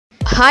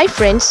Hi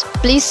friends,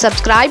 please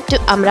subscribe to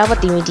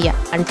Amaravathi Media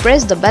and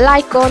press the bell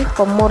icon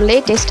for more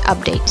latest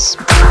updates.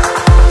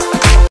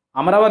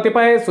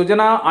 అమరావతిపై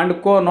Sujana and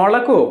co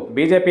నోళ్లకు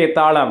BJP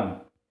తాళం.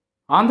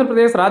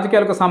 ఆంధ్రప్రదేశ్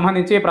రాజకీయాలకు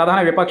సంబంధించి ప్రధాన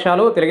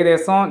విపక్షాలు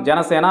తెలుగుదేశం,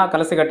 జనసేన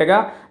కలిసికట్టుగా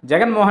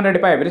జగన్మోహన్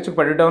రెడ్డిపై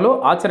విరుచుకుపడడంలో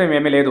ఆశ్చర్యం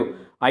ఏమీ లేదు.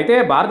 అయితే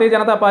భారతీయ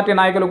జనతా పార్టీ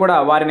నాయకులు కూడా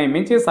వారిని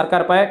మించి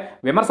సర్కార్పై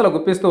విమర్శలు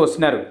గుప్పిస్తూ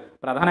వస్తున్నారు.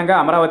 ప్రధానంగా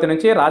అమరావతి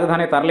నుంచి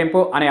రాజధాని తరలింపు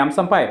అనే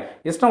అంశంపై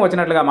ఇష్టం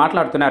వచ్చినట్లుగా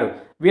మాట్లాడుతున్నారు.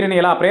 వీరిని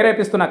ఇలా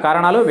ప్రేరేపిస్తున్న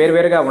కారణాలు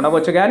వేర్వేరుగా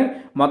ఉండవచ్చు కానీ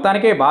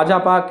మొత్తానికి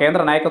భాజపా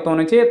కేంద్ర నాయకత్వం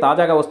నుంచి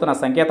తాజాగా వస్తున్న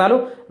సంకేతాలు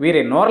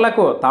వీరి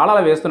నోర్లకు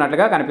తాళాలు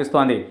వేస్తున్నట్లుగా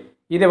కనిపిస్తోంది.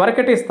 ఇది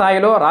వరకటి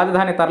స్థాయిలో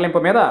రాజధాని తరలింపు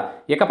మీద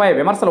ఇకపై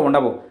విమర్శలు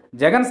ఉండవు.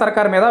 జగన్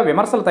సర్కార్ మీద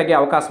విమర్శలు తగ్గే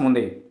అవకాశం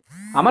ఉంది.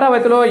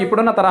 అమరావతిలో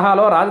ఇప్పుడున్న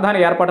తరహాలో రాజధాని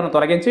ఏర్పాటును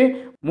తొలగించి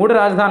 3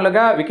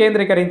 రాజధానులుగా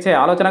వికేంద్రీకరించే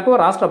ఆలోచనకు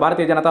రాష్ట్ర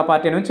భారతీయ జనతా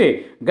పార్టీ నుంచి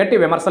గట్టి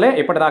విమర్శలే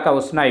ఇప్పటిదాకా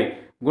వస్తున్నాయి.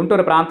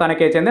 గుంటూరు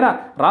ప్రాంతానికే చెందిన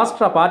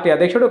రాష్ట్ర పార్టీ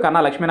అధ్యక్షుడు కన్నా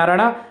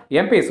లక్ష్మీనారాయణ,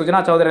 ఎంపీ సుజనా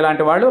చౌదరి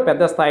లాంటి వాళ్లు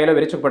పెద్ద స్థాయిలో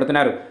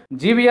విరుచుకుపడుతున్నారు.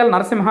 జీవీఎల్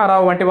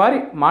నరసింహారావు వంటి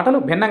వారి మాటలు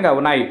భిన్నంగా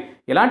ఉన్నాయి.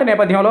 ఇలాంటి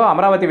నేపథ్యంలో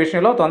అమరావతి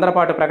విషయంలో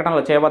తొందరపాటు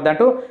ప్రకటనలు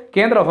చేయవద్దంటూ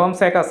కేంద్ర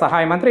హోంశాఖ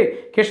సహాయ మంత్రి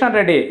కిషన్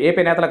రెడ్డి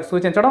ఏపీ నేతలకు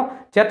సూచించడం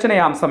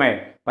చర్చనీయాంశమే.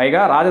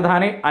 పైగా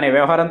రాజధాని అనే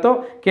వ్యవహారంతో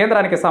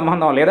కేంద్రానికి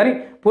సంబంధం లేదని,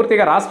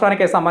 పూర్తిగా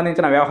రాష్ట్రానికే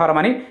సంబంధించిన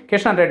వ్యవహారమని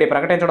కిషన్ రెడ్డి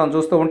ప్రకటించడం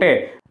చూస్తూ ఉంటే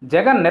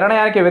జగన్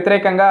నిర్ణయానికి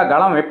వ్యతిరేకంగా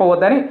గళం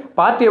విప్పవద్దని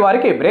పార్టీ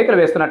వారికి బ్రేకులు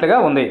వేస్తున్నట్లుగా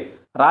ఉంది.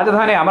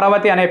 రాజధాని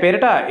అమరావతి అనే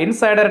పేరిట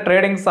ఇన్సైడర్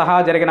ట్రేడింగ్ సహా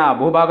జరిగిన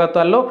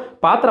భూభాగత్వాల్లో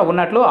పాత్ర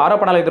ఉన్నట్లు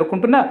ఆరోపణలు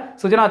ఎదుర్కొంటున్న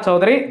సుజనా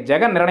చౌదరి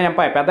జగన్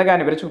నిర్ణయంపై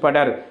పెద్దగానే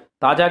విరుచుకుపడ్డారు.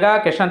 తాజాగా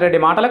కిషన్ రెడ్డి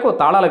మాటలకు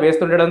తాళాలు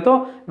వేస్తుండడంతో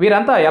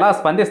వీరంతా ఎలా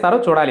స్పందిస్తారో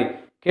చూడాలి.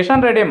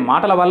 కిషన్ రెడ్డి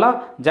మాటల వల్ల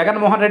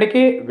జగన్మోహన్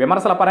రెడ్డికి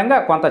విమర్శల పరంగా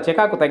కొంత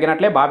చికాకు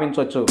తగ్గినట్లే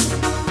భావించవచ్చు.